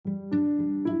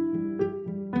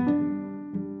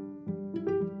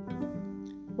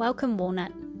Welcome,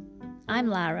 Walnut. I'm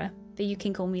Lara, but you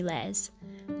can call me Laz,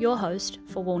 your host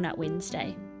for Walnut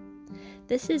Wednesday.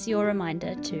 This is your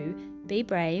reminder to be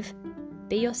brave,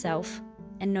 be yourself,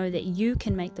 and know that you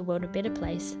can make the world a better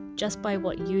place just by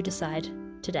what you decide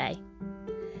today.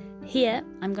 Here,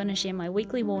 I'm going to share my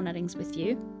weekly walnuttings with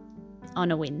you on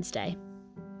a Wednesday.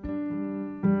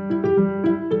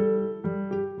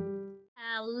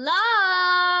 Hello!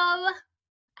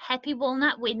 Happy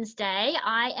Walnut Wednesday.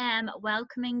 I am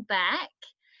welcoming back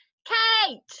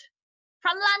Kate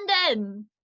from London.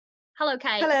 Hello,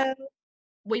 Kate. Hello.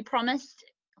 We promised,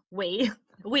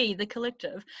 the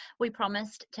collective, we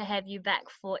promised to have you back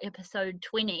for episode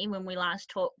 20 when we last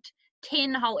talked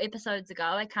 10 whole episodes ago.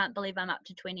 I can't believe I'm up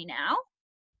to 20 now.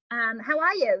 How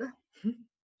are you?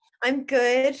 I'm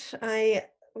good. I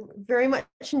very much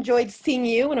enjoyed seeing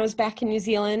you when I was back in New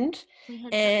Zealand,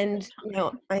 and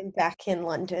I'm back in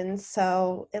London,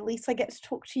 so at least I get to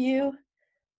talk to you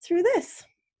through this.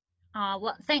 Oh,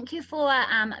 well, thank you for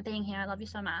being here. I love you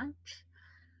so much.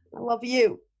 I love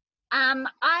you.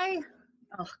 Oh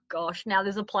gosh, now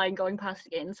there's a plane going past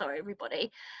again. Sorry,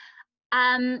 everybody.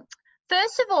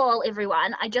 First of all,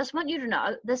 everyone, I just want you to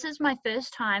know this is my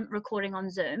first time recording on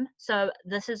Zoom, so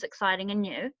this is exciting and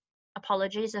new.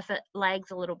 Apologies if it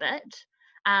lags a little bit.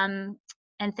 And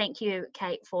thank you,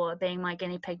 Kate, for being my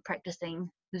guinea pig practicing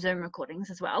Zoom recordings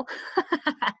as well.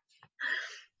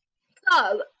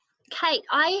 So, Kate,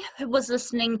 I was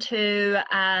listening to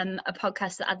a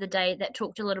podcast the other day that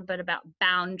talked a little bit about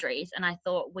boundaries, and I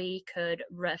thought we could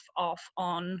riff off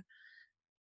on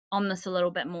this a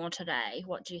little bit more today.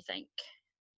 What do you think?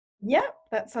 Yeah,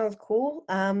 that sounds cool.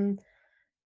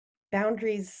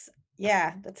 Boundaries,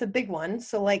 yeah, that's a big one.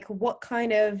 So like what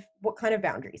kind of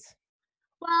boundaries?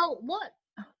 Well,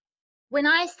 when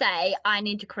I say I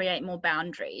need to create more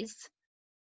boundaries,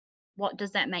 what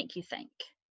does that make you think?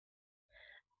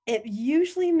 It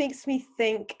usually makes me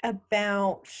think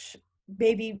about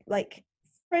maybe like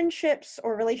friendships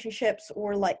or relationships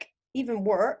or like even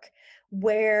work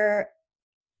where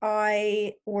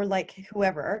I or like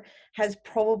whoever has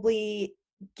probably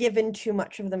given too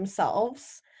much of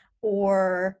themselves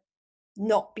or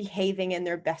not behaving in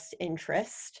their best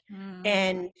interest.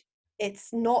 And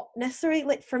it's not necessarily,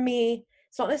 like, for me,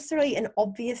 it's not necessarily an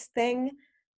obvious thing,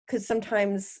 because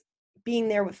sometimes being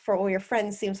there for all your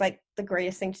friends seems like the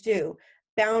greatest thing to do.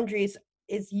 Boundaries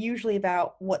is usually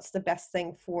about what's the best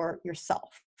thing for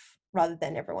yourself rather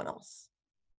than everyone else.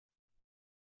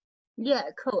 Yeah,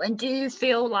 cool. And do you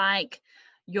feel like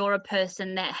you're a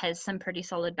person that has some pretty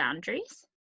solid boundaries?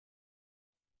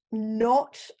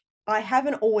 I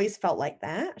haven't always felt like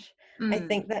that. I Mm.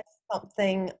 think that's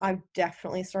something I've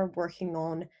definitely started working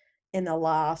on in the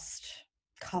last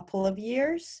couple of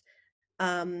years.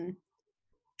 And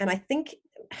I think,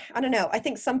 I don't know, I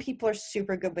think some people are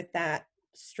super good with that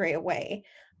straight away.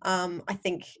 I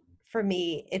think for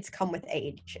me, it's come with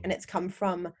age, and it's come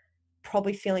from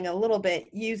probably feeling a little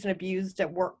bit used and abused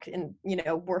at work and,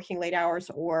 working late hours,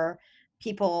 or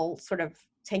people sort of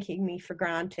taking me for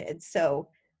granted. So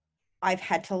I've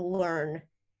had to learn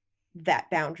that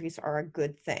boundaries are a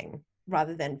good thing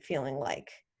rather than feeling like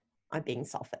I'm being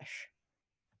selfish.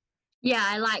 Yeah,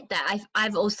 I like that.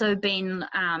 I've also been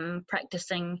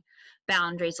practicing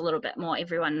boundaries a little bit more.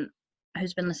 Everyone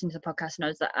who's been listening to the podcast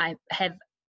knows that I have,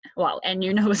 well, and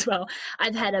you know as well,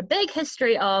 I've had a big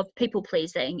history of people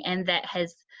pleasing, and that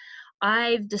has,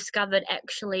 I've discovered,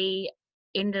 actually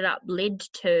led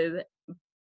to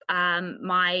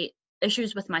my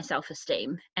issues with my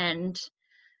self-esteem. And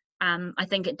I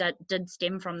think it did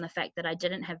stem from the fact that I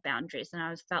didn't have boundaries, and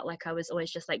I felt like I was always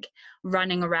just like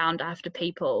running around after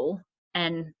people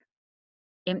and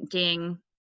emptying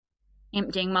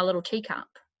my little teacup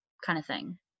kind of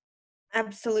thing.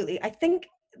 Absolutely. I think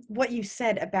what you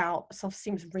said about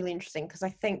self-esteem is really interesting, because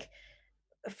I think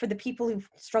for the people who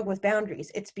struggle with boundaries,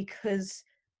 it's because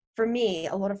for me,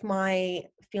 a lot of my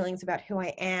feelings about who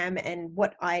I am and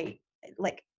what I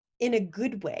like, in a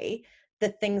good way, the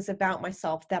things about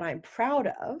myself that I'm proud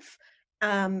of,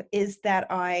 is that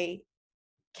I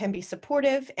can be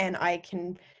supportive and I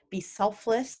can be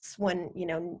selfless when,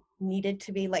 needed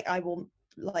to be. Like, I will,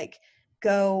 like,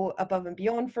 go above and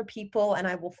beyond for people, and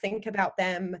I will think about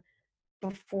them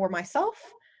before myself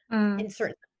in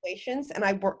certain situations. And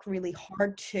I work really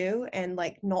hard too, and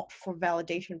like, not for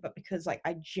validation, but because like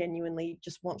I genuinely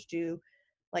just want to do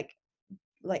like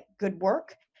good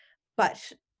work. But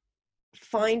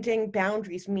finding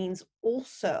boundaries means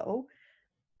also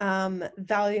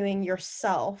valuing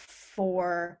yourself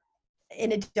for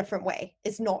in a different way.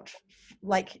 It's not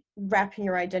like wrapping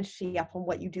your identity up on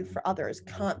what you do for others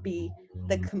can't be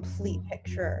the complete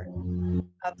picture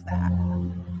of that.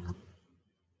 Oh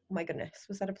my goodness,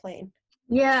 was that a plane?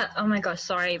 Yeah. Oh my gosh.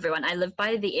 Sorry, everyone. I live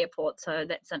by the airport, so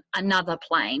that's another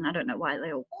plane. I don't know why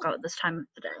they all go at this time of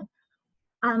the day.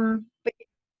 Um. But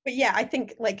but yeah, I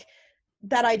think like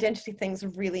that identity thing is a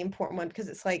really important one because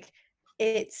it's like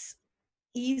it's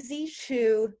easy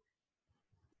to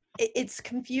it's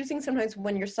confusing sometimes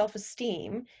when your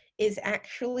self-esteem is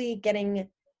actually getting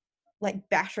like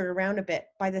battered around a bit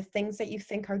by the things that you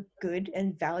think are good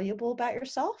and valuable about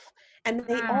yourself, and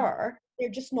they're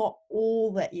just not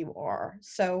all that you are.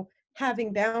 So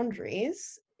having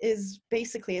boundaries is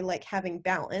basically like having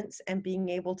balance and being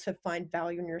able to find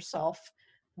value in yourself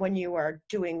when you are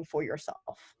doing for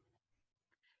yourself.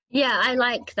 Yeah, I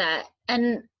like that,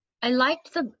 and I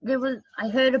liked I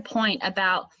heard a point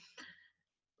about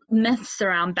myths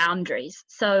around boundaries.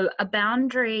 So a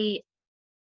boundary,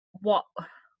 what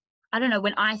I don't know,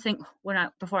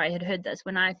 before I had heard this,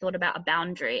 when I thought about a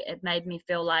boundary, it made me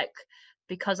feel like,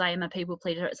 because I am a people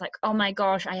pleaser, it's like, oh my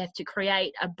gosh, I have to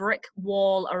create a brick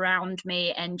wall around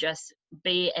me and just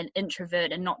be an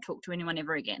introvert and not talk to anyone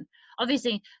ever again.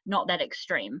 Obviously not that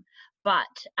extreme, but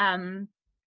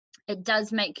it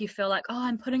does make you feel like, oh,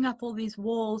 I'm putting up all these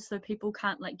walls so people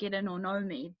can't like get in or know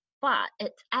me. But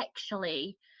it's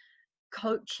actually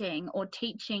coaching or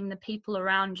teaching the people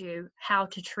around you how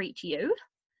to treat you.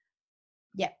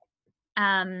 Yeah.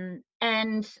 And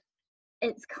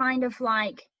it's kind of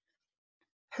like,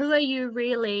 who are you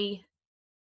really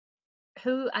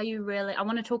I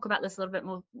want to talk about this a little bit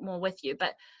more with you,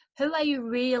 but who are you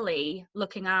really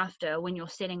looking after when you're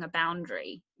setting a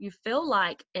boundary? You feel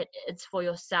like it's for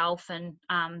yourself, and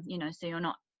so you're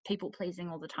not people pleasing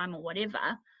all the time or whatever.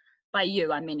 By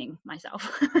you, I'm meaning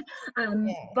myself.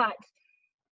 Yeah. But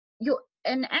you're,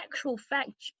 in actual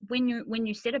fact, when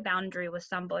you set a boundary with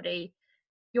somebody,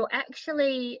 you're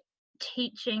actually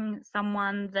teaching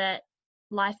someone that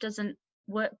life doesn't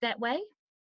work that way.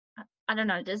 I don't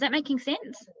know. Does that making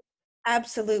sense?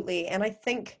 Absolutely. And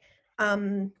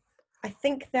um I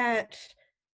think that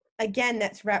again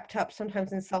that's wrapped up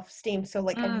sometimes in self-esteem. So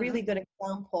like a Mm, really good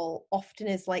example often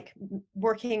is like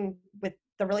working with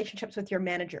the relationships with your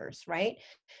managers, right?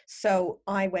 So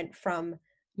I went from,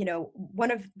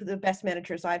 one of the best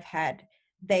managers I've had,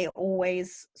 they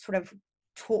always sort of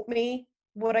taught me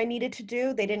what I needed to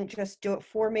do. They didn't just do it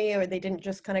for me, or they didn't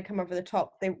just kind of come over the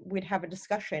top. We'd have a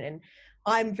discussion, and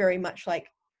I'm very much like,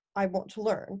 I want to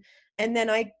learn. And then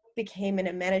I became in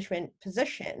a management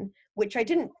position, which I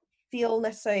didn't feel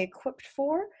necessarily equipped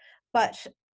for, but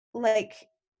like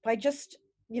I just,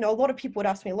 a lot of people would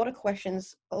ask me a lot of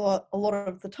questions a lot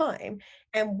of the time,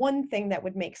 and one thing that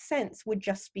would make sense would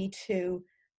just be to,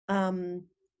 um,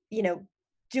 you know,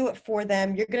 do it for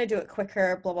them. You're going to do it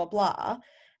quicker, blah blah blah.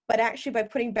 But actually, by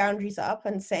putting boundaries up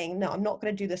and saying, no, I'm not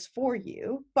going to do this for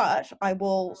you, but I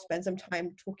will spend some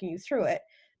time talking you through it.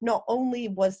 Not only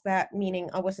was that meaning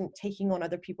I wasn't taking on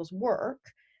other people's work,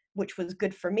 which was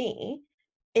good for me,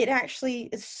 it actually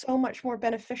is so much more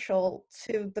beneficial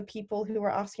to the people who are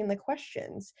asking the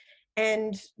questions,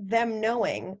 and them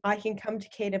knowing I can come to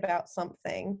Kate about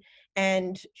something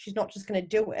and she's not just going to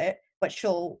do it, but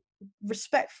she'll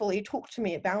respectfully talk to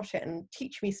me about it and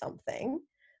teach me something.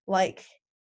 Like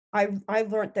I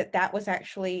learned that that was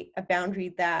actually a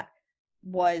boundary that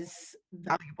was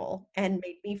valuable and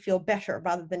made me feel better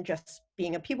rather than just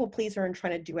being a people pleaser and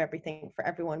trying to do everything for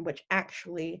everyone, which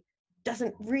actually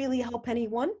doesn't really help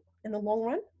anyone in the long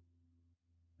run.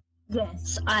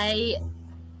 yes,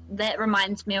 that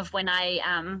reminds me of when I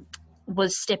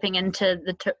was stepping into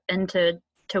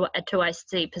to a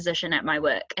 2IC position at my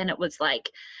work, and it was like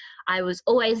I was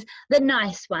always the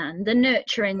nice one, the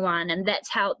nurturing one, and that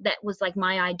was like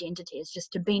my identity, is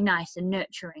just to be nice and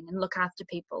nurturing and look after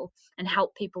people and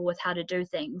help people with how to do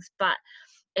things. But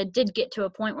it did get to a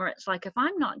point where it's like, if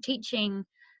I'm not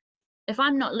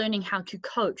learning how to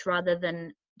coach rather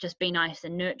than just be nice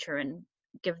and nurture and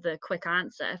give the quick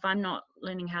answer, if I'm not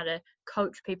learning how to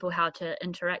coach people how to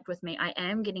interact with me, I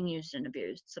am getting used and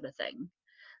abused, sort of thing.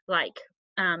 Like,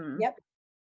 um, Yep.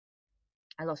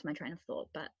 I lost my train of thought,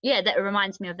 but yeah, that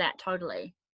reminds me of that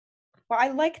totally. Well, I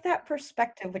like that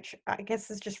perspective, which I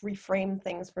guess is just reframe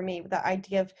things for me. The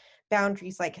idea of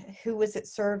boundaries, like who is it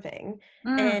serving?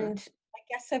 Mm, And I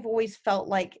guess I've always felt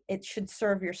like it should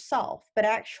serve yourself, but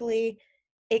actually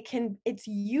it's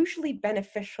usually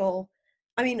beneficial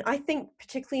I mean, I think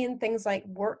particularly in things like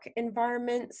work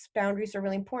environments, boundaries are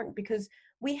really important because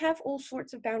we have all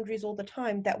sorts of boundaries all the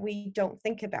time that we don't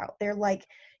think about. They're like,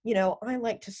 I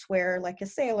like to swear like a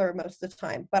sailor most of the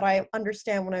time, but I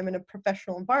understand when I'm in a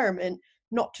professional environment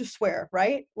not to swear,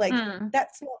 right? Like, Mm,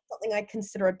 that's not something I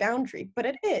consider a boundary, but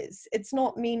it is. It's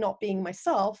not me not being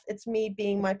myself, it's me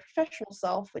being my professional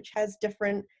self, which has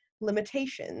different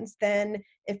limitations than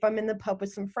if I'm in the pub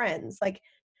with some friends. Like,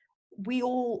 we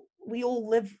all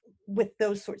live with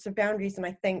those sorts of boundaries, and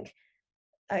I think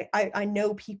I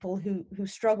know people who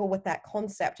struggle with that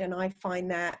concept, and I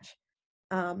find that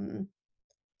um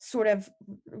sort of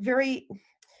very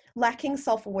lacking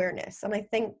self-awareness, and I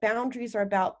think boundaries are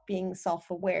about being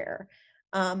self-aware.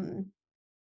 um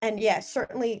and yeah,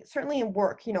 certainly in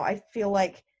work, I feel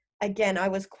like, again, I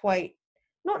was quite,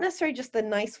 not necessarily just the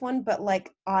nice one, but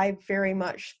like I very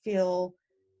much feel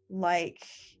like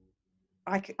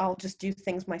I'll just do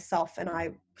things myself, and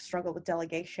I struggle with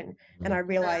delegation. And I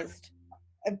realized,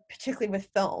 particularly with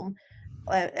film,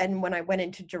 and when I went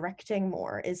into directing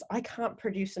more, is I can't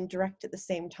produce and direct at the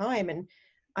same time. And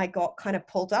I got kind of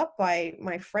pulled up by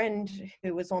my friend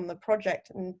who was on the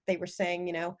project, and they were saying,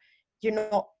 you're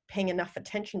not paying enough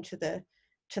attention to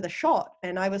the shot.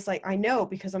 And I was like, I know,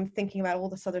 because I'm thinking about all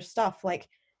this other stuff. Like,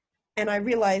 and I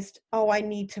realized, oh, I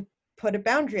need to put a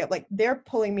boundary up. Like, they're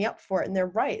pulling me up for it, and they're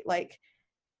right. Like,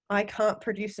 I can't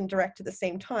produce and direct at the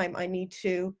same time. I need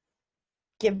to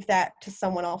give that to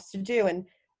someone else to do. And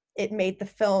it made the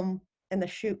film and the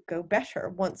shoot go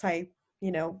better once I,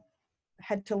 you know,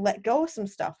 had to let go of some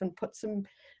stuff and put some,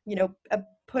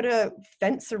 put a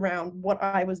fence around what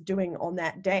I was doing on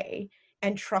that day,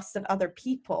 and trust that other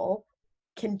people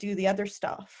can do the other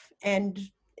stuff. And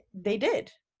they did.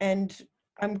 And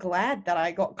I'm glad that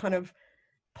I got kind of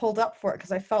pulled up for it,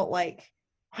 because I felt like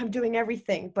I'm doing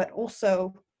everything, but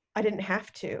also I didn't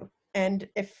have to. And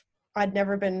if I'd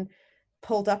never been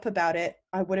pulled up about it,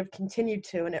 I would have continued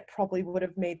to, and it probably would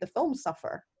have made the film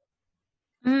suffer.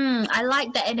 I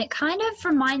like that, and it kind of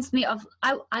reminds me of.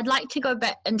 I'd like to go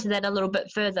back into that a little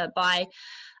bit further by.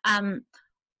 Um,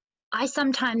 I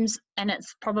sometimes, and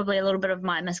it's probably a little bit of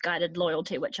my misguided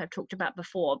loyalty, which I've talked about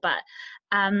before, but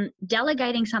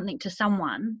delegating something to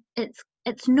someone,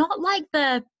 it's not like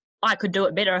the I could do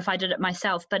it better if I did it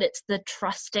myself, but it's the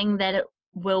trusting that it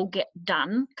will get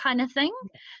done kind of thing.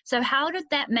 So how did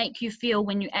that make you feel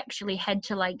when you actually had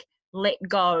to like let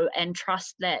go and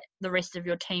trust that the rest of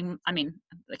your team, I mean,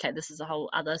 okay, this is a whole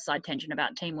other side tangent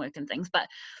about teamwork and things, but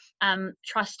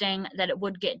trusting that it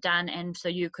would get done and so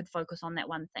you could focus on that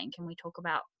one thing. Can we talk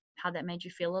about how that made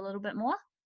you feel a little bit more?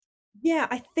 Yeah,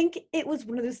 I think it was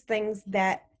one of those things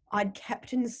that I'd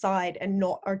kept inside and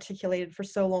not articulated for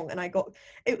so long. And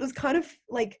it was kind of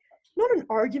like, not an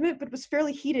argument, but it was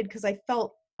fairly heated, because I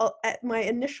felt, at my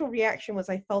initial reaction was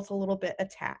I felt a little bit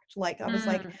attacked. Like, I was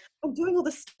like, Mm, I'm doing all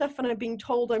this stuff and I'm being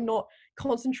told I'm not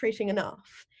concentrating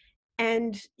enough.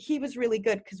 And he was really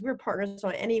good, because we were partners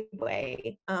on it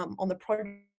anyway, on the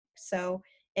project. So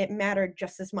it mattered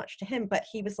just as much to him. But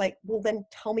he was like, well, then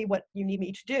tell me what you need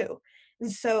me to do. And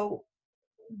so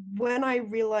when I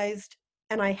realized,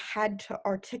 and I had to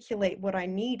articulate what I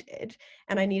needed,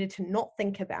 and I needed to not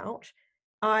think about,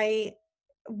 I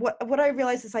what I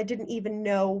realized is I didn't even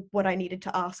know what I needed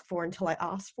to ask for until I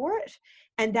asked for it.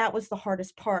 And that was the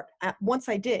hardest part. Once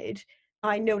I did,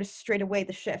 I noticed straight away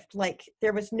the shift. Like,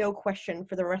 there was no question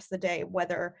for the rest of the day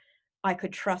whether I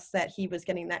could trust that he was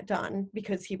getting that done,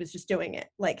 because he was just doing it.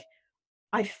 Like,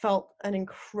 I felt an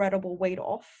incredible weight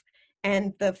off,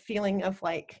 and the feeling of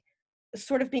like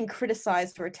sort of being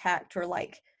criticized or attacked, or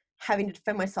like having to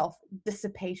defend myself,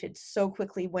 dissipated so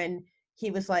quickly when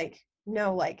he was like,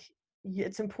 no, like,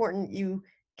 it's important you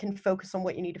can focus on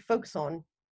what you need to focus on.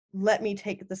 Let me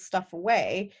take this stuff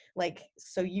away, like,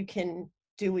 so you can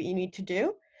do what you need to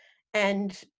do.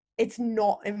 And it's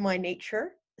not in my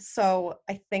nature. So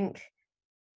I think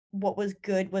what was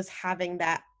good was having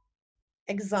that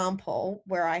example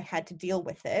where I had to deal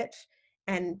with it.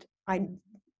 And I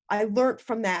learned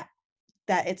from that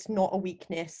it's not a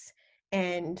weakness.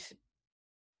 And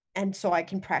so I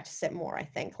can practice it more. I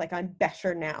think, like, I'm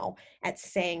better now at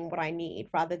saying what I need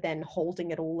rather than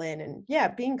holding it all in, and yeah,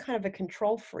 being kind of a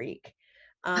control freak,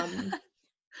 um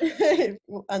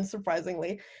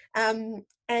unsurprisingly.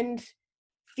 And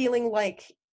feeling like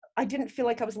I didn't feel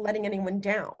like I was letting anyone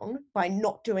down by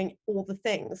not doing all the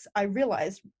things. I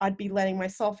realized I'd be letting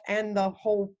myself and the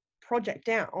whole project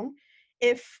down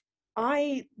if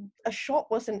I a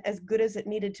shot wasn't as good as it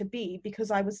needed to be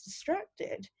because I was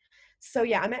distracted. So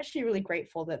yeah, I'm actually really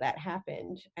grateful that that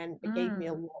happened, and it gave me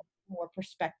a mm, lot more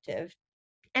perspective.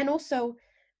 And also,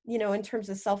 in terms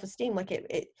of self-esteem, like,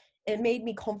 it made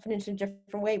me confident in a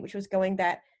different way, which was going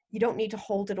that you don't need to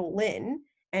hold it all in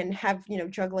and have,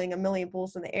 juggling a million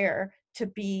balls in the air to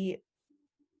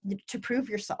prove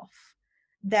yourself.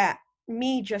 That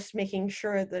me just making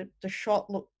sure that the shot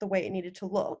looked the way it needed to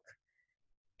look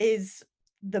is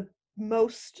the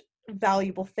most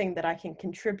valuable thing that I can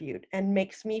contribute, and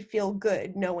makes me feel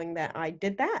good knowing that I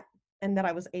did that and that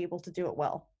I was able to do it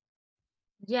well.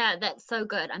 Yeah, that's so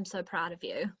good. I'm so proud of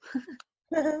you.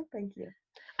 Thank you.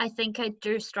 I think I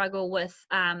do struggle with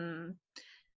and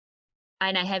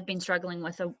I have been struggling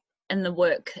with in the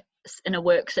work in a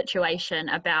work situation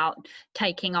about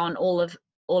taking on all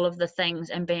of the things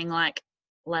and being like,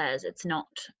 Laz, it's not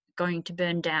going to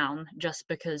burn down just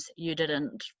because you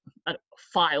didn't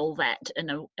file that in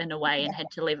a way and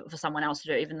had to leave it for someone else to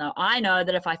do, even though I know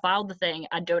that if I filed the thing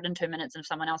I'd do it in 2 minutes, and if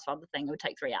someone else filed the thing it would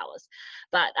take 3 hours.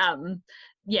 But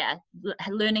yeah,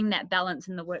 learning that balance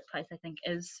in the workplace I think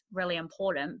is really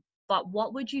important. But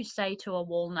what would you say to a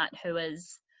walnut who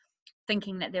is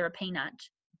thinking that they're a peanut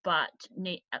but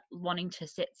wanting to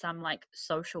set some like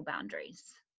social boundaries?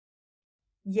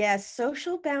 Yes,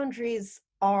 social boundaries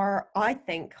are, I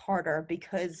think, harder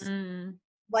because, Mm,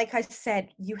 like I said,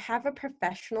 you have a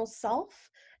professional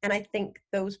self. And I think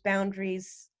those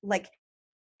boundaries, like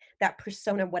that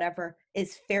persona, whatever,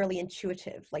 is fairly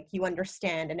intuitive. Like you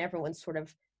understand, and everyone's sort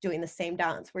of doing the same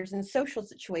dance. Whereas in social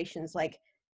situations, like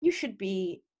you should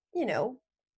be, you know,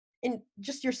 in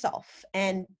just yourself,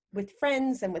 and with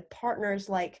friends and with partners,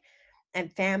 like,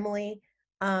 and family.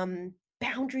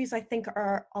 Boundaries, I think,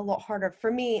 are a lot harder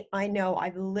for me. I know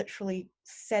I've literally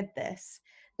said this,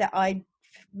 that I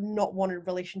not wanted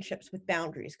relationships with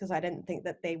boundaries because I didn't think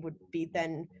that they would be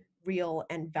then real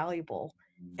and valuable.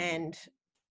 And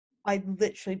I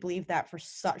literally believed that for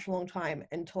such a long time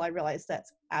until I realized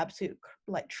that's absolute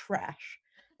like trash.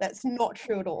 That's not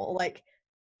true at all. Like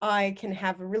I can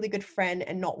have a really good friend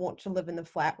and not want to live in the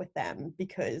flat with them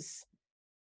because,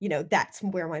 that's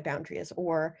where my boundary is.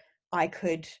 Or I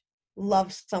could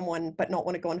love someone but not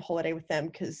want to go on holiday with them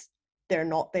because they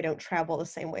don't travel the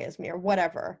same way as me or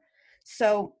whatever.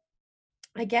 So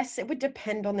I guess it would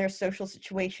depend on their social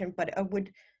situation, but I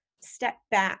would step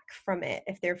back from it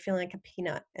if they're feeling like a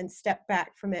peanut, and step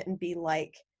back from it and be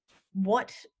like,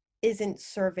 what isn't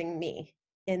serving me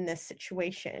in this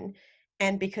situation?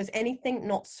 And because anything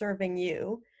not serving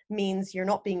you means you're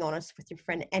not being honest with your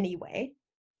friend anyway,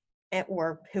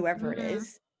 or whoever it mm,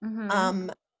 is. mm-hmm.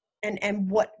 Um, and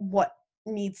what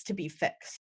needs to be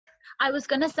fixed. I was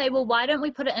going to say, well, why don't we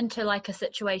put it into like a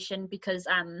situation, because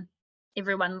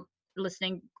everyone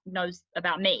listening knows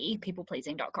about me,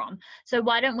 peoplepleasing.com. So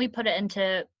why don't we put it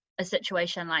into a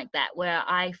situation like that, where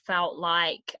I felt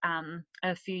like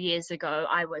a few years ago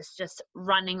I was just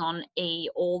running on E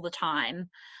all the time,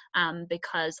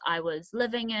 because I was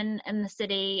living in the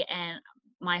city, and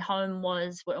my home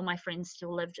was where all my friends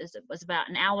still lived, as it was about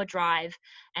an hour drive,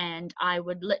 and I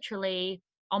would literally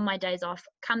on my days off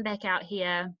come back out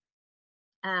here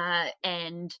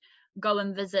and go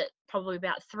and visit probably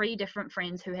about 3 different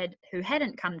friends who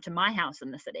hadn't come to my house in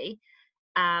the city.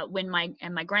 When my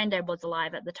granddad was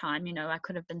alive at the time, I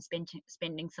could have been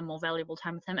spending some more valuable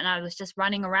time with him, and I was just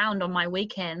running around on my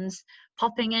weekends,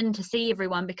 popping in to see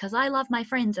everyone because I love my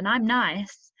friends and I'm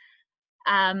nice,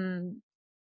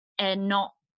 and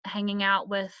not hanging out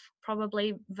with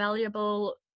probably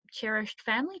valuable, cherished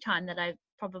family time that I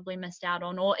probably missed out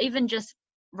on, or even just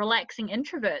relaxing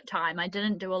introvert time. I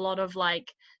didn't do a lot of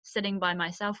like sitting by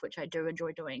myself, which I do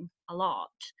enjoy doing a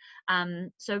lot.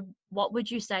 So what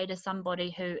would you say to somebody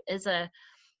who is a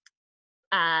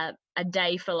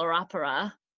day filler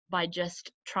upper by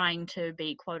just trying to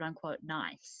be quote unquote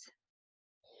nice?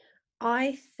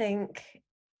 I think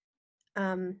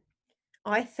um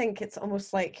I think it's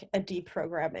almost like a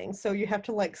deprogramming. So you have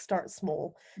to like start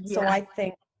small. So Yeah. I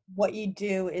think what you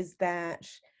do is that,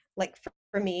 like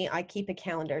for me, I keep a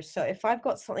calendar. So if I've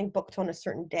got something booked on a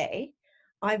certain day,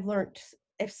 I've learned,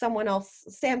 if someone else,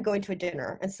 say I'm going to a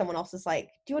dinner and someone else is like,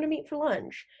 do you want to meet for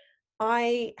lunch?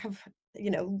 I have,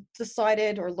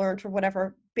 decided or learned or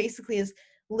whatever, basically is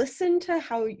listen to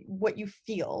what you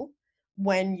feel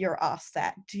when you're asked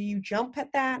that. Do you jump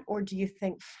at that, or do you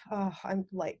think, oh, I'm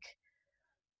like,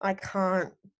 I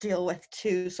can't deal with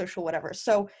too social whatever.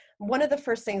 So one of the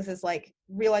first things is like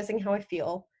realizing how I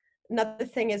feel. Another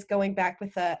thing is going back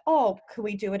with oh, could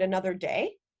we do it another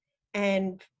day?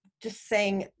 And just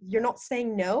saying, you're not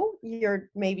saying no, you're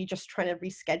maybe just trying to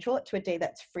reschedule it to a day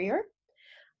that's freer.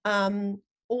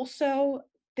 Also,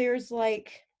 there's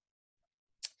like,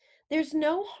 there's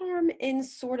no harm in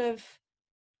sort of,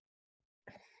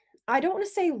 I don't want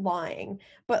to say lying,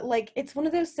 but like it's one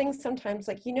of those things sometimes,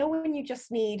 like, when you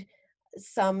just need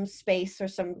some space or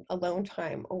some alone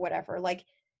time or whatever, like,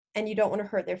 and you don't want to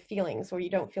hurt their feelings, or you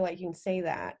don't feel like you can say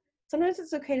that, sometimes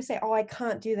it's okay to say, oh, I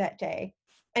can't do that day.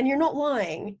 And you're not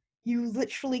lying. You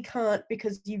literally can't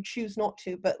because you choose not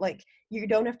to, but like, you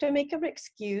don't have to make an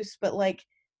excuse, but like,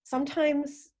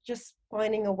 sometimes just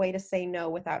finding a way to say no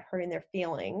without hurting their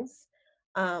feelings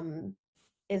um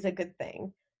is a good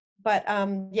thing. But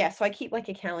yeah, so I keep like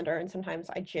a calendar, and sometimes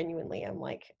I genuinely am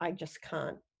like, I just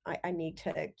can't, I need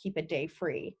to keep a day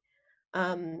free.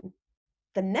 um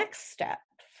the next step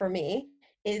for me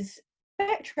is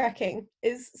backtracking.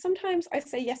 Is sometimes I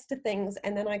say yes to things,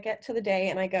 and then I get to the day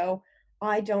and I go,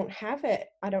 I don't have it,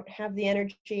 I don't have the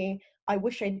energy, I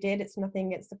wish I did. It's nothing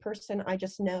against the person, I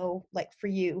just know, like for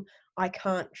you, I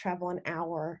can't travel an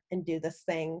hour and do this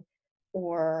thing,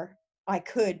 or I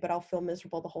could, but I'll feel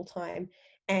miserable the whole time.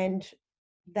 And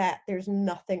that there's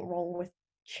nothing wrong with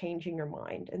changing your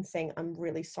mind and saying, I'm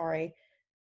really sorry.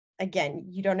 Again,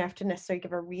 you don't have to necessarily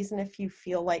give a reason if you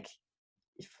feel like,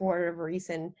 for whatever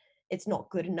reason, it's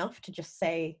not good enough to just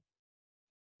say,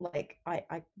 like,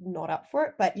 I'm not up for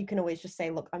it. But you can always just say,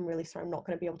 look, I'm really sorry, I'm not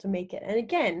going to be able to make it. And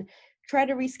again, try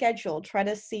to reschedule, try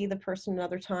to see the person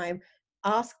another time,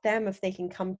 ask them if they can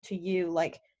come to you.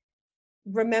 Like,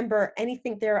 remember,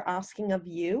 anything they're asking of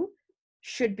you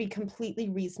should be completely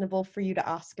reasonable for you to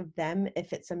ask of them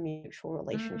if it's a mutual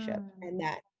relationship. Mm. And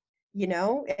that, you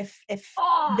know, if they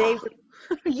Oh, would,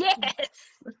 yes.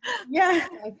 yeah,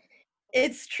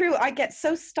 it's true. I get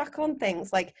so stuck on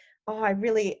things like, oh,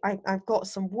 I've got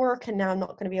some work and now I'm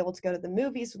not going to be able to go to the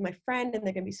movies with my friend and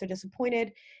they're going to be so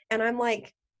disappointed. And I'm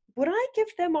like, would I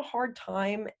give them a hard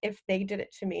time if they did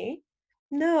it to me?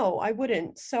 No, I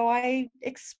wouldn't. So I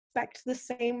expect the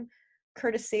same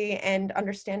courtesy and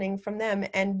understanding from them.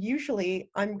 And usually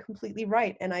I'm completely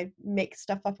right and I make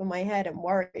stuff up in my head and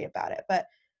worry about it. But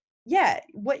yeah,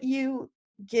 what you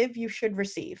give, you should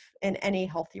receive in any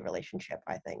healthy relationship,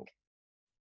 I think.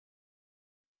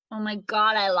 Oh my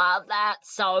God, I love that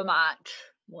so much.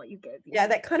 What you gave you Yeah,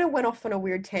 should. that kind of went off on a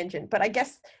weird tangent, but I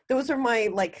guess those are my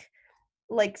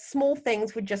like small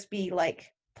things would just be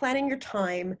like planning your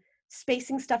time,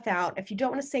 spacing stuff out. If you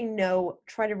don't want to say no,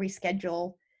 try to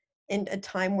reschedule in a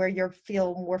time where you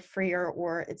feel more freer,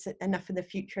 or it's enough in the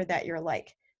future that you're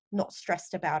like not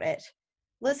stressed about it.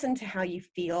 Listen to how you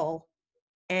feel,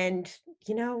 and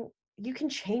you know, you can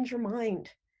change your mind.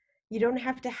 You don't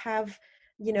have to have,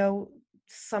 you know,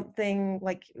 something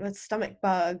like a stomach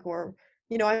bug, or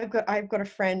you know, I've got a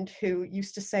friend who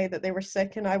used to say that they were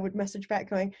sick, and I would message back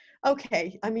going,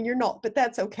 okay, I mean, you're not, but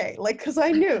that's okay, like, because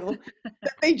I knew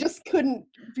that they just couldn't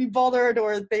be bothered,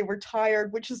 or they were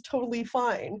tired, which is totally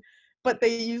fine, but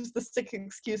they used the sick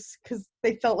excuse because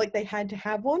they felt like they had to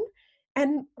have one.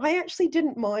 And I actually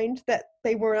didn't mind that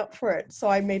they weren't up for it, so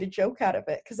I made a joke out of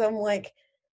it because I'm like,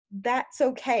 that's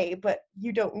okay, but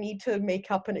you don't need to make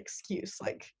up an excuse.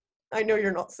 Like, I know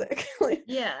you're not sick. Like,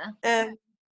 Yeah. and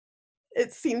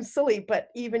it seems silly, but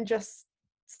even just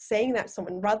saying that to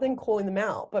someone rather than calling them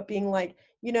out, but being like,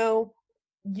 you know,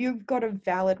 you've got a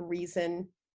valid reason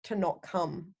to not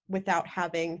come without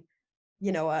having,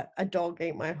 you know, a dog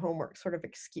ate my homework sort of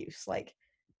excuse. Like,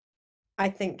 I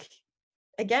think,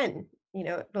 again, you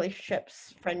know,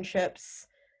 relationships, friendships,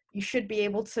 you should be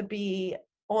able to be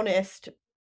honest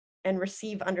and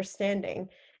receive understanding.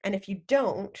 And if you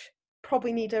don't,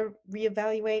 probably need to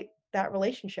reevaluate that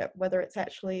relationship, whether it's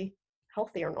actually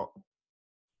healthy or not.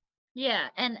 Yeah,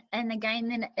 and again,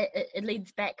 then it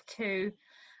leads back to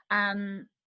um,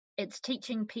 it's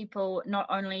teaching people not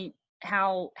only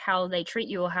how they treat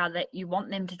you or how that you want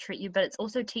them to treat you, but it's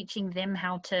also teaching them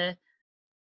how to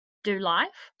do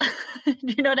life. Do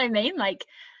you know what I mean? Like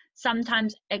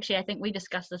sometimes, actually, I think we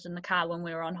discussed this in the car when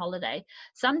we were on holiday.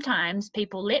 Sometimes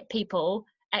people let people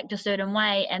act a certain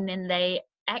way and then they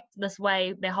act this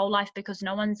way their whole life because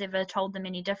no one's ever told them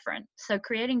any different. So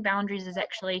creating boundaries is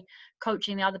actually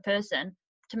coaching the other person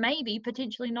to maybe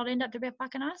potentially not end up to be a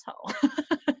fucking asshole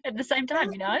at the same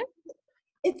time, you know?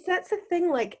 It's that's the thing,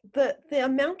 like the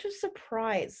amount of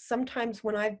surprise sometimes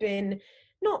when I've been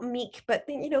not meek, but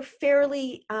you know,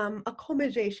 fairly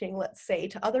accommodating, let's say,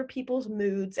 to other people's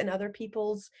moods and other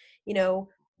people's, you know,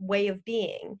 way of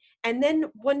being. And then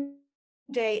one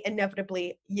day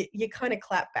inevitably you kind of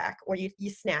clap back, or you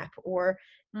snap, or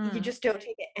you Mm. just don't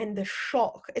take it. And the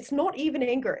shock, it's not even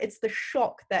anger, it's the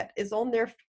shock that is on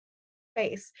their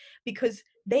face, because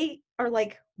they are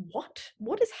like,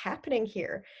 what is happening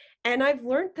here? And I've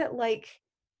learned that, like,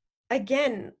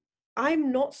 again,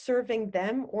 I'm not serving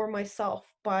them or myself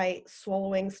by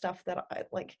swallowing stuff that I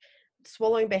like,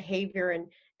 swallowing behavior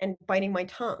and biting my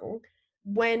tongue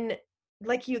when,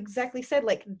 like you exactly said,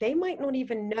 like, they might not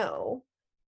even know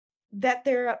that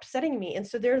they're upsetting me. And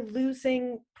so they're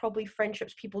losing probably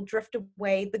friendships. People drift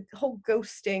away. The whole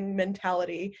ghosting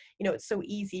mentality, it's so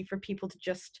easy for people to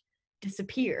just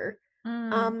disappear.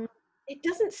 Mm. Um, it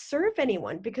doesn't serve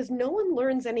anyone because no one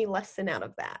learns any lesson out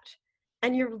of that.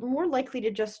 And you're more likely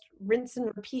to just rinse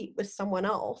and repeat with someone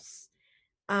else.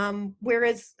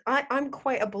 Whereas I'm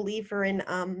quite a believer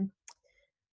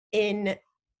in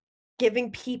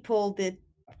giving people the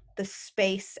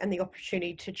space and the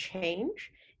opportunity to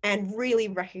change and really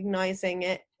recognizing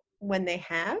it when they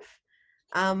have.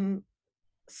 Um,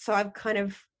 so I've kind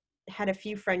of had a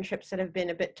few friendships that have been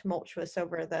a bit tumultuous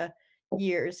over the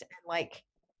years, and like,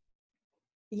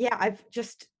 yeah,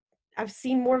 I've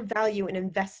seen more value in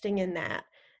investing in that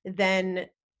than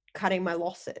cutting my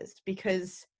losses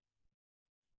because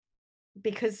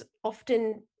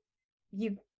often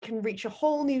you can reach a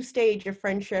whole new stage of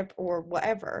friendship or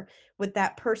whatever with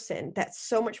that person that's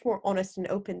so much more honest and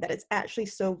open that it's actually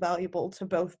so valuable to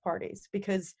both parties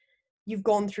because you've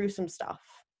gone through some stuff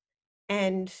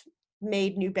and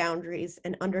made new boundaries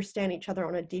and understand each other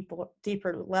on a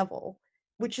deeper level,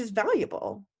 which is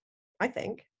valuable, I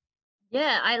think.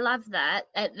 Yeah, I love that.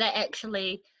 That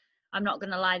actually, I'm not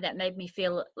gonna lie, that made me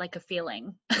feel like a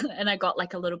feeling, and I got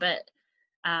like a little bit,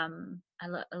 a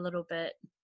little bit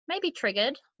maybe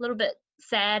triggered, a little bit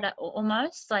sad,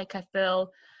 almost. Like I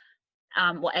feel,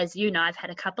 well, as you know, I've had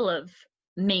a couple of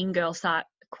mean girl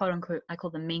quote unquote, I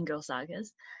call them mean girl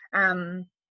sagas, um,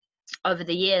 over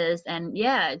the years, and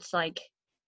yeah, it's like,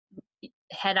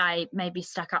 had I maybe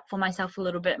stuck up for myself a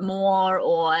little bit more,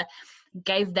 or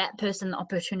gave that person the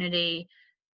opportunity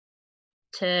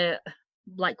to,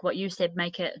 like what you said,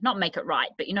 not make it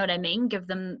right, but you know what I mean, give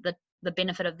them the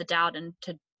benefit of the doubt, and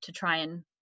to try and,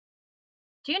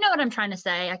 do you know what I'm trying to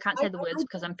say? I can't I, say the words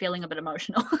because I'm feeling a bit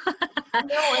emotional.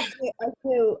 no, I do. I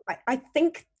do. I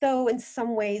think, though, in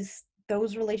some ways,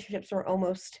 those relationships are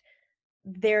almost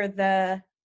they're the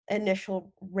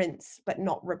initial rinse but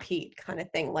not repeat kind of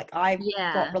thing. Like I've got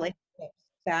Yeah. relationships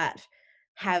that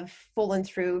have fallen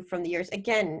through from the years.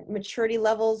 Again, maturity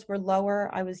levels were lower.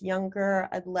 I was younger.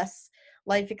 I had less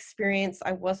life experience.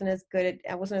 I wasn't as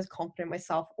confident in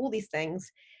myself, all these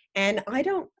things. And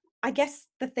I guess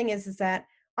the thing is that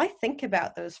I think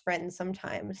about those friends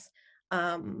sometimes.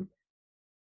 Um,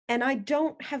 and I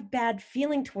don't have bad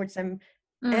feeling towards them.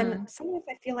 And Mm. sometimes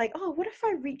I feel like, oh, what if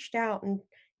I reached out and,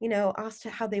 asked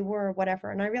how they were or whatever?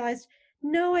 And I realized,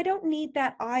 no, I don't need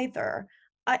that either.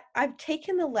 I've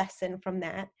taken the lesson from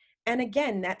that. And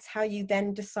again, that's how you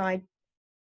then decide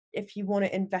if you want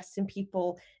to invest in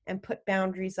people and put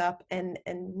boundaries up and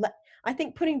let I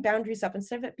think putting boundaries up,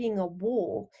 instead of it being a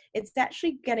wall, it's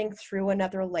actually getting through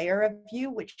another layer of you,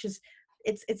 which is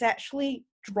it's actually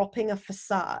dropping a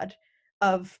facade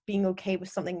of being okay with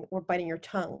something or biting your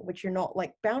tongue, which you're not.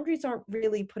 Like, boundaries aren't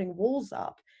really putting walls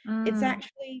up. It's Mm.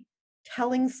 actually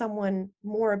telling someone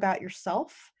more about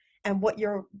yourself and what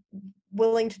you're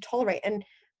willing to tolerate. And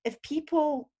if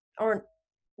people aren't,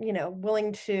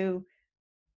 willing to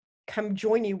come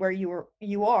join you where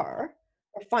you are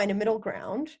or find a middle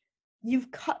ground,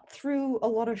 you've cut through a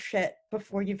lot of shit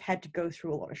before you've had to go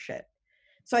through a lot of shit.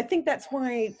 So I think that's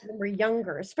why when we're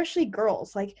younger, especially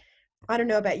girls, like, I don't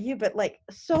know about you, but like,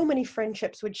 so many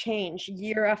friendships would change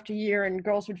year after year and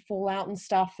girls would fall out and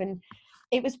stuff. And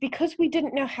it was because we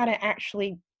didn't know how to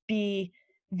actually be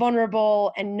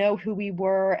vulnerable and know who we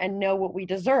were and know what we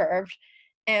deserved.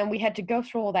 And we had to go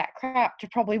through all that crap to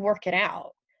probably work it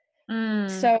out. Mm.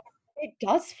 So it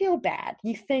does feel bad.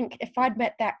 You think, if I'd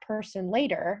met that person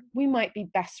later, we might be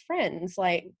best friends.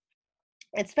 Like,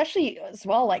 especially as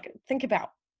well, like, think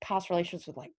about past relationships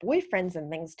with like boyfriends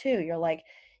and things too. You're like,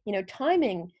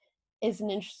 timing is an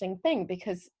interesting thing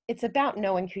because it's about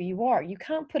knowing who you are. You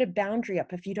can't put a boundary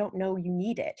up if you don't know you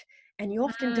need it. And you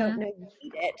often don't Mm. know you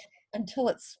need it until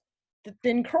it's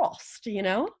been crossed.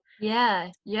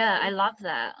 Yeah, yeah, I love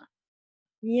that.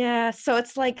 Yeah, so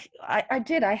it's like I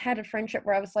had a friendship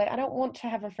where I was like, I don't want to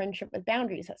have a friendship with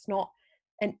boundaries. That's not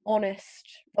an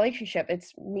honest relationship.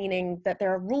 It's meaning that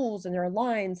there are rules and there are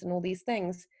lines and all these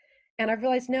things. And I've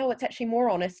realized, no, it's actually more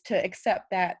honest to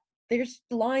accept that there's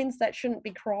lines that shouldn't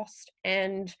be crossed.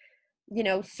 And,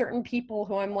 certain people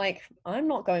who I'm like, I'm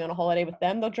not going on a holiday with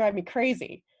them. They'll drive me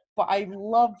crazy. But I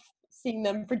love seeing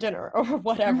them for dinner or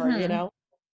whatever. Mhm.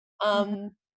 Mhm.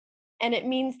 Um, and it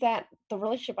means that the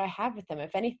relationship I have with them,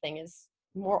 if anything, is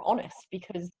more honest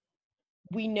because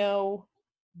we know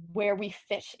where we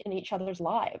fit in each other's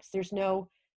lives. There's no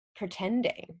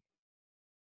pretending.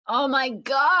 Oh my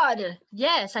God.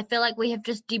 Yes, I feel like we have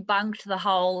just debunked the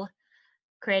whole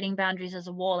creating boundaries as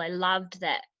a wall. I loved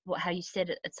that, how you said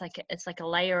it. It's like a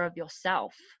layer of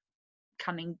yourself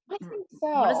coming. I think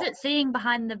What is so. it? Seeing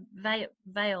behind the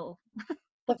veil. The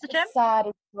What's the term?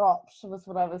 facade dropped was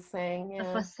what I was saying. The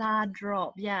Yeah. facade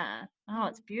drop. Yeah. Oh,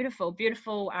 it's beautiful.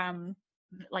 Beautiful.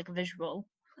 Like visual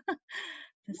Yeah,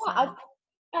 facade.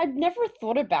 I'd never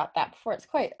thought about that before.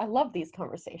 I love these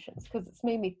conversations because it's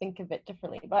made me think of it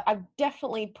differently. But I've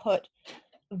definitely put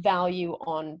value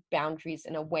on boundaries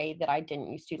in a way that I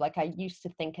didn't used to. Like I used to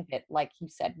think of it, like you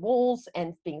said, walls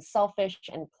and being selfish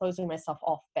and closing myself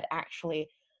off. But actually,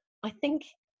 I think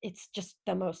it's just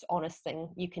the most honest thing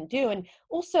you can do. And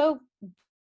also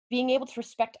being able to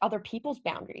respect other people's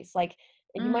boundaries. Like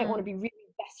you might want to Mm, be really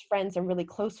best friends and really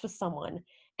close with someone.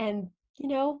 And, you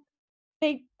know,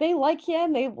 they like you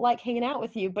and they like hanging out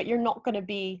with you, but you're not going to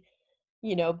be,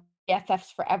 you know,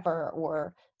 BFFs forever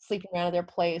or sleeping around at their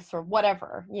place or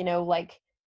whatever, like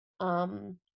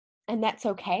um and that's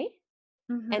okay.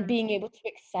 And mm-hmm. being able to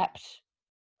accept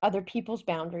other people's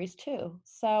boundaries too.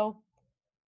 So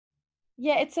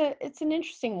yeah, it's an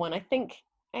interesting one. I think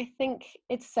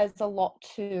it says a lot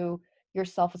to your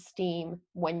self-esteem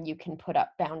when you can put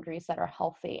up boundaries that are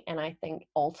healthy. And I think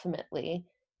ultimately,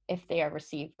 if they are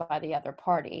received by the other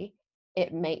party,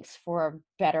 it makes for a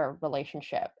better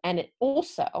relationship. And it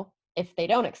also, if they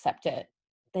don't accept it,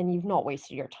 then you've not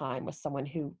wasted your time with someone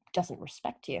who doesn't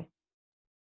respect you.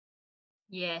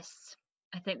 Yes.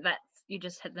 I think that's you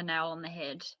just hit the nail on the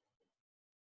head.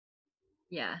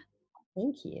 Yeah.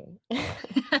 Thank you.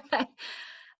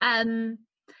 um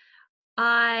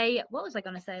what was I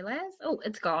going to say, Les? Oh,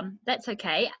 it's gone. That's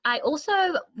okay. I also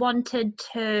wanted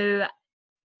to,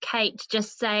 Kate,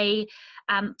 just say,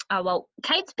 oh, well,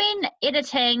 Kate's been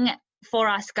editing for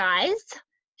us, guys.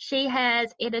 She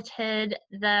has edited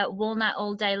the Walnut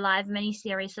All Day Live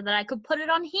mini-series so that I could put it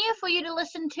on here for you to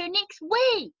listen to next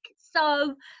week.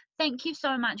 So thank you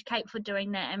so much, Kate, for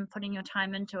doing that and putting your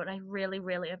time into it. I really,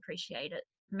 really appreciate it.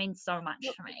 It means so much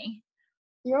to me.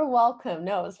 You're welcome.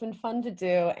 No, it's been fun to do,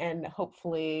 and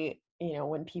hopefully,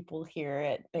 when people hear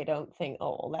it, they don't think,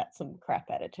 "Oh, well, that's some crap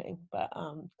editing." But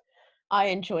I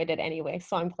enjoyed it anyway,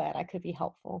 so I'm glad I could be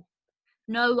helpful.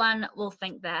 No one will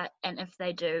think that, and if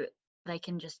they do, they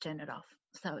can just turn it off.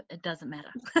 So it doesn't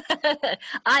matter.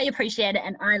 I appreciate it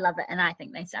and I love it and I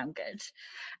think they sound good.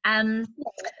 Um,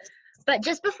 but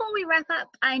just before we wrap up,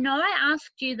 I know I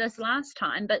asked you this last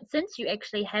time, but since you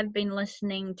actually have been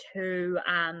listening to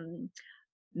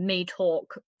me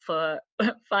talk for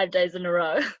 5 days in a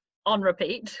row on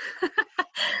repeat,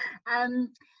 um,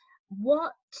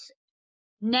 what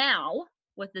now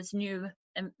with this new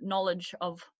knowledge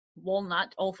of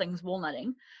walnut, all things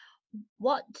walnutting,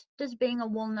 what does being a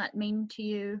walnut mean to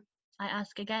you? I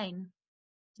ask again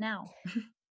now.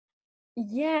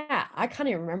 Yeah, I can't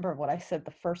even remember what I said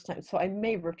the first time, so I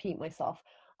may repeat myself.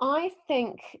 I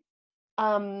think,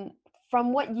 um,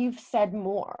 from what you've said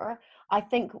more, I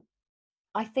think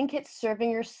I think it's serving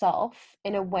yourself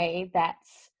in a way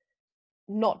that's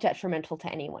not detrimental to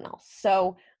anyone else.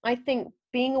 So I think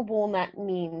being a walnut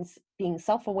means being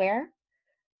self-aware,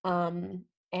 um,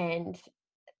 and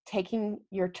taking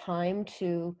your time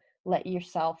to let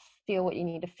yourself feel what you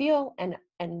need to feel and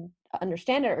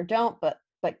understand it or don't, but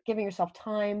giving yourself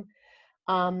time.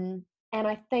 And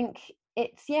I think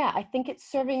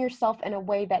it's serving yourself in a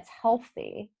way that's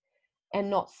healthy and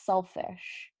not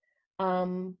selfish,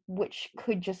 which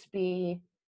could just be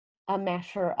a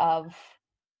matter of,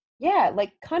 yeah,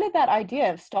 like kind of that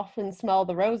idea of stop and smell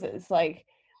the roses. Like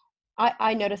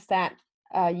I noticed that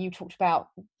you talked about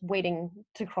waiting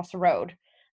to cross a road,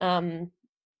 um,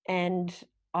 and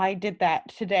I did that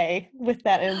today with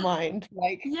that in mind.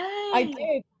 Like I Yay!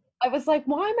 did. I was like,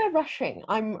 why am I rushing?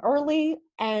 I'm early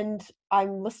and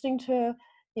I'm listening to,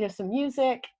 some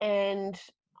music and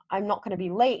I'm not going to be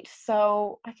late,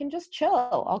 so I can just chill.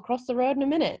 I'll cross the road in a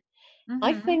minute.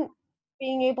 I Mm-hmm. think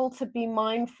being able to be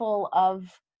mindful of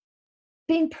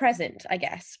being present, I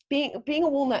guess. Being a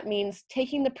walnut means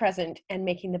taking the present and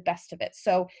making the best of it.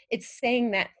 So it's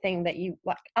saying that thing that you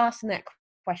like, asking that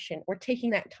question, or taking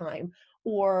that time,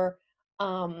 or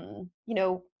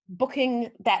booking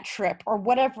that trip, or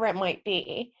whatever it might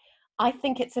be. I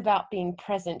think it's about being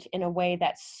present in a way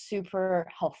that's super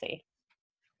healthy.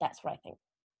 That's what I think.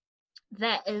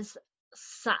 That is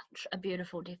such a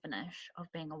beautiful definition of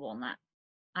being a walnut.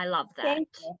 I love that. Thank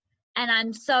you. And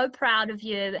I'm so proud of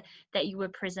you that you were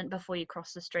present before you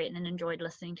crossed the street and enjoyed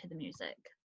listening to the music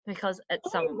because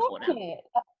it's so I loved important. it.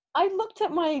 I looked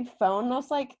at my phone and I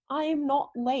was like, I am not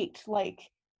late. Like,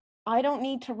 I don't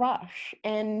need to rush.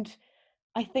 And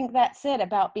I think that's it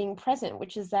about being present,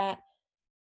 which is that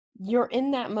you're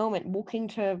in that moment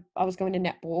I was going to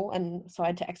netball and so I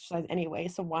had to exercise anyway.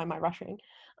 So why am I rushing?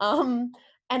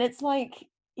 And it's like,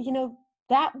 you know,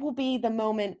 that will be the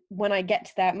moment when I get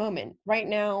to that moment. Right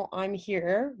now, I'm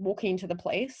here walking to the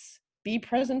place. Be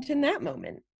present in that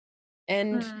moment.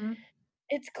 And Mm.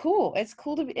 it's cool. It's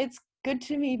good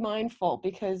to be mindful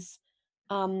because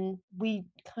we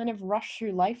kind of rush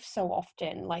through life so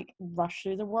often, like rush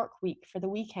through the work week for the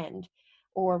weekend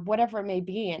or whatever it may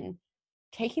be. And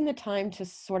taking the time to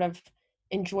sort of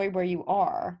enjoy where you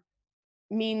are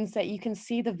means that you can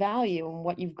see the value in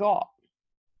what you've got.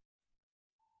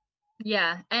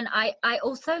 Yeah, and I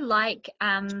also like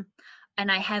and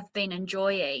I have been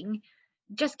enjoying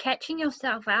just catching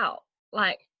yourself out.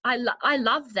 Like I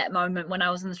love that moment when I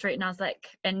was in the street and I was like,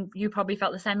 and you probably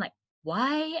felt the same, like,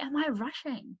 why am I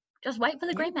rushing? Just wait for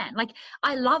the Yeah. green man. Like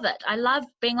I love it. I love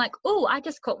being like, oh, I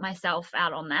just caught myself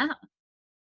out on that.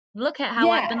 Look at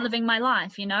how I've Yeah, been living my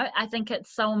life, you know? I think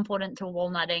it's so important to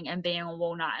walnutting and being a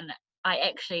walnut, and I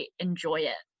actually enjoy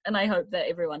it. And I hope that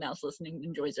everyone else listening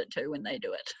enjoys it too when they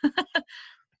do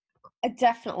it.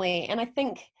 definitely. And I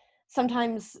think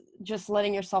sometimes just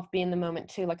letting yourself be in the moment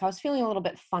too. Like I was feeling a little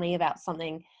bit funny about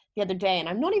something the other day, and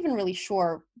I'm not even really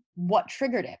sure what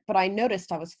triggered it, but I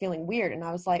noticed I was feeling weird, and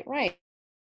I was like, right,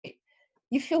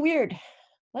 you feel weird.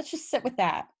 Let's just sit with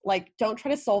that. Like, don't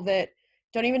try to solve it.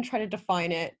 Don't even try to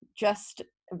define it. Just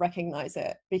recognize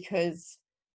it because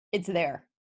it's there.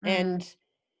 Mm.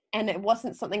 And it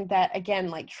wasn't something that, again,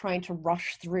 like trying to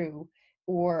rush through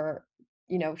or,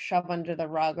 shove under the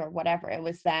rug or whatever. It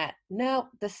was that, no,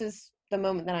 this is the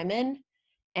moment that I'm in,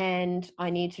 and I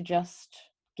need to just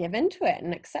give into it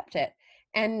and accept it.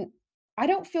 And I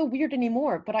don't feel weird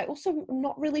anymore, but I also am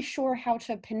not really sure how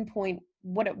to pinpoint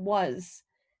what it was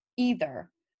either.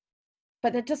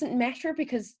 But that doesn't matter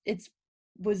because it's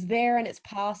was there and it's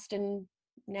past, and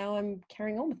now I'm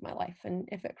carrying on with my life. And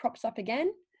if it crops up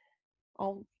again,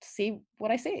 I'll see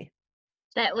what I see.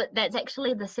 That's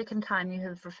actually the second time you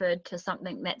have referred to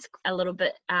something that's a little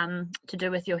bit to do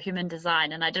with your human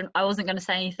design, and I wasn't going to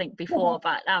say anything before,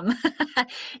 but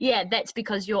yeah, that's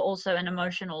because you're also an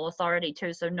emotional authority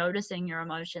too. So noticing your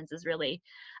emotions is really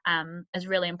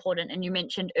important. And you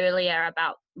mentioned earlier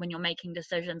about when you're making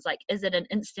decisions, like is it an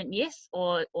instant yes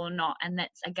or not? And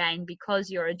that's again because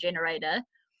you're a generator.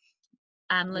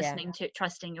 Yeah. Listening to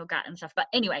trusting your gut and stuff. But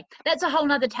anyway, that's a whole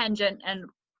nother tangent, and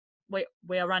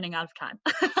we are running out of time.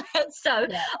 So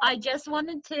Yeah. I just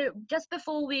wanted to, just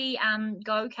before we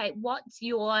go, Kate, what's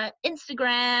your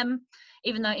Instagram?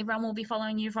 Even though everyone will be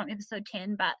following you from episode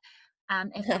 10, but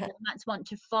if the walnuts want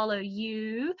to follow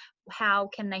you, how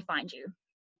can they find you?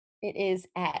 It is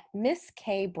at Miss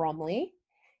K Bromley,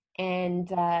 and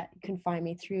you can find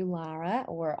me through Lara,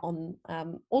 or on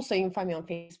also you can find me on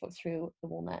Facebook through the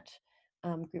Walnut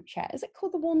group chat. Is it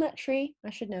called the Walnut Tree? I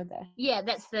should know this. Yeah,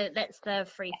 that's the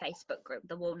free Facebook group,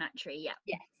 the Walnut Tree. Yeah.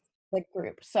 Yes, the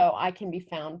group. So I can be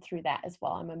found through that as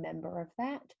well. I'm a member of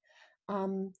that.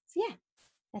 So yeah,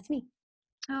 that's me.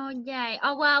 Oh, yay.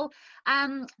 Oh, well,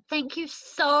 thank you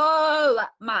so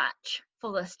much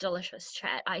for this delicious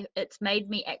chat. It's made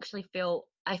me actually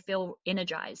I feel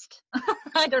energized.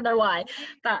 I don't know why,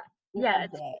 but yeah,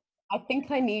 Loved it. I think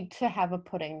I need to have a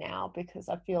pudding now because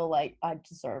I feel like I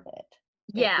deserve it.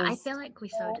 It yeah, I was feel like we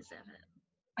so deserve it.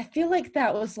 I feel like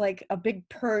that was like a big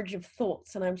purge of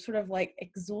thoughts, and I'm sort of like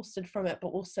exhausted from it, but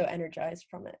also energized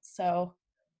from it. So,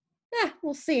 yeah,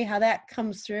 we'll see how that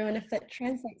comes through and if it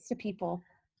translates to people.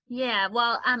 Yeah,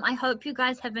 well, I hope you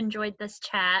guys have enjoyed this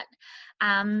chat.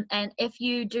 And if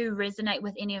you do resonate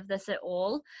with any of this at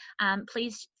all,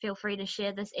 please feel free to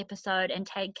share this episode and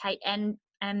tag Kate and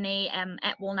me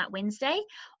at Walnut Wednesday.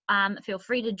 Feel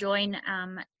free to join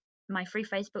my free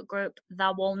Facebook group,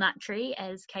 The Walnut Tree,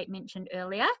 as Kate mentioned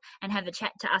earlier, and have a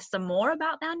chat to us some more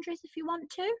about boundaries if you want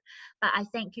to. But I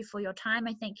thank you for your time.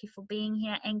 I thank you for being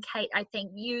here. And Kate, I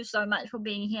thank you so much for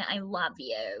being here. I love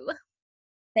you.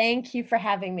 Thank you for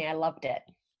having me. I loved it.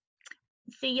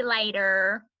 See you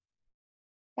later.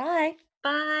 Bye.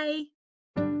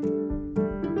 Bye.